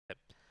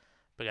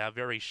but our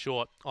very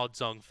short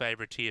odds-on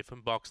favourite here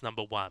from box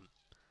number 1.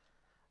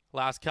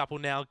 Last couple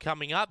now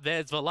coming up.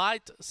 There's the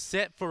light,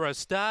 set for a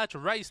start.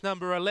 Race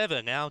number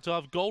 11 out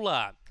of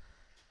Gawler.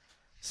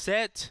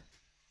 Set.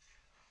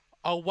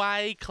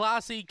 Away,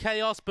 Classy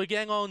Chaos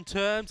began on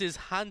terms, is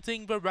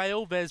hunting the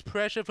rail. There's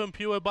pressure from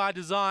Pure by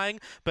Design,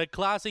 but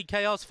Classy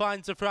Chaos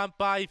finds the front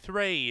by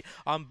 3.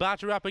 On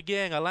Butter Up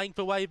Again, a length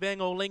away then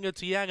Olinga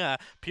Tianga.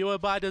 Pure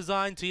by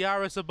Design,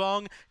 Tiara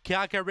Sabong,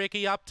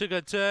 Kakariki up to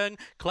the turn.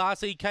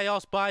 Classy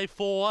Chaos by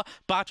 4.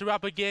 Butter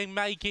Up Again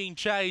making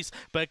chase,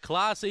 but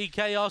Classy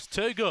Chaos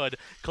too good.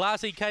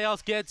 Classy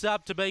Chaos gets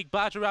up to beat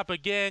Butter Up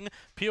Again.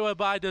 Pure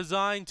by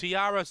Design,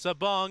 Tiara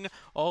Sabong,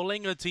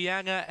 Olinga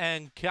Tianga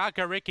and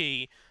Kakariki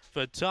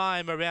for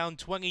time around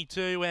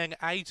 22 and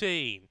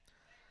 18.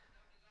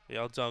 The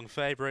odds-on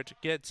favourite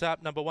gets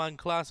up. Number 1,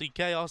 Classy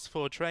Chaos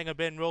for trainer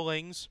Ben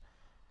Rawlings.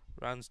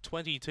 Runs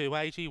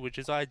 22.80, which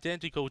is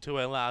identical to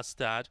her last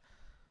start.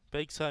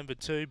 Beaks home for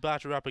 2.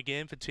 Butter Up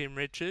Again for Tim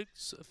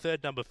Richards.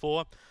 Third, number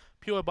 4.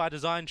 Pure by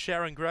Design,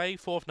 Sharon Gray.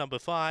 Fourth, number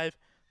 5.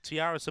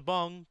 Tiara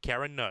Sabong,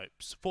 Karen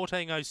Nopes.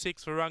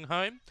 14.06 for Rung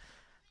Home.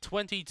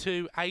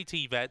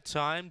 22.80 that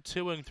time.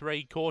 2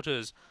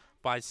 3/4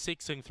 by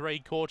 6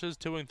 3/4.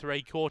 2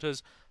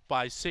 3/4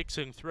 by 6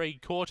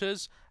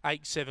 3/4.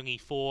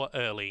 8.74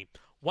 early.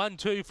 1,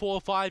 2,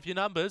 4, 5 your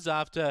numbers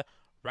after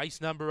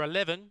race number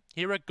 11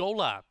 here at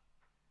Gawler.